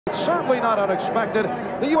Certainly not unexpected.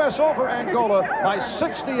 The U.S. over Angola by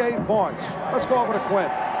 68 points. Let's go over to Quinn.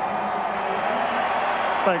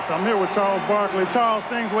 Thanks. I'm here with Charles Barkley. Charles,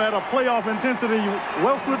 things were at a playoff intensity.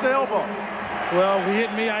 Wells with the elbow. Well, he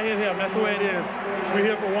hit me, I hit him. That's the way it is. We're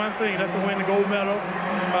here for one thing. That's to win the gold medal.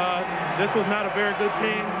 This was not a very good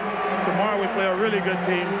team. Tomorrow we play a really good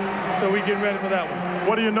team, so we're getting ready for that one.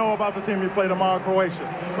 What do you know about the team you play tomorrow, Croatia?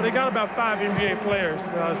 Well, they got about 5 NBA players,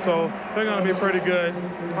 so they're going to be pretty good.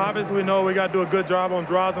 Obviously, we know we got to do a good job on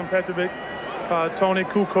Drazen Petrovic, Tony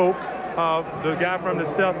Kukoc, the guy from the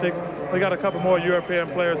Celtics. We got a couple more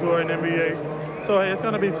European players who are in the NBA. So, hey, it's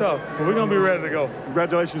going to be tough, but we're going to be ready to go.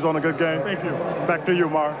 Congratulations on a good game. Thank you. Back to you,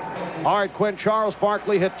 Mark. All right, Quinn. Charles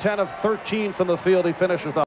Barkley hit 10 of 13 from the field. He finishes the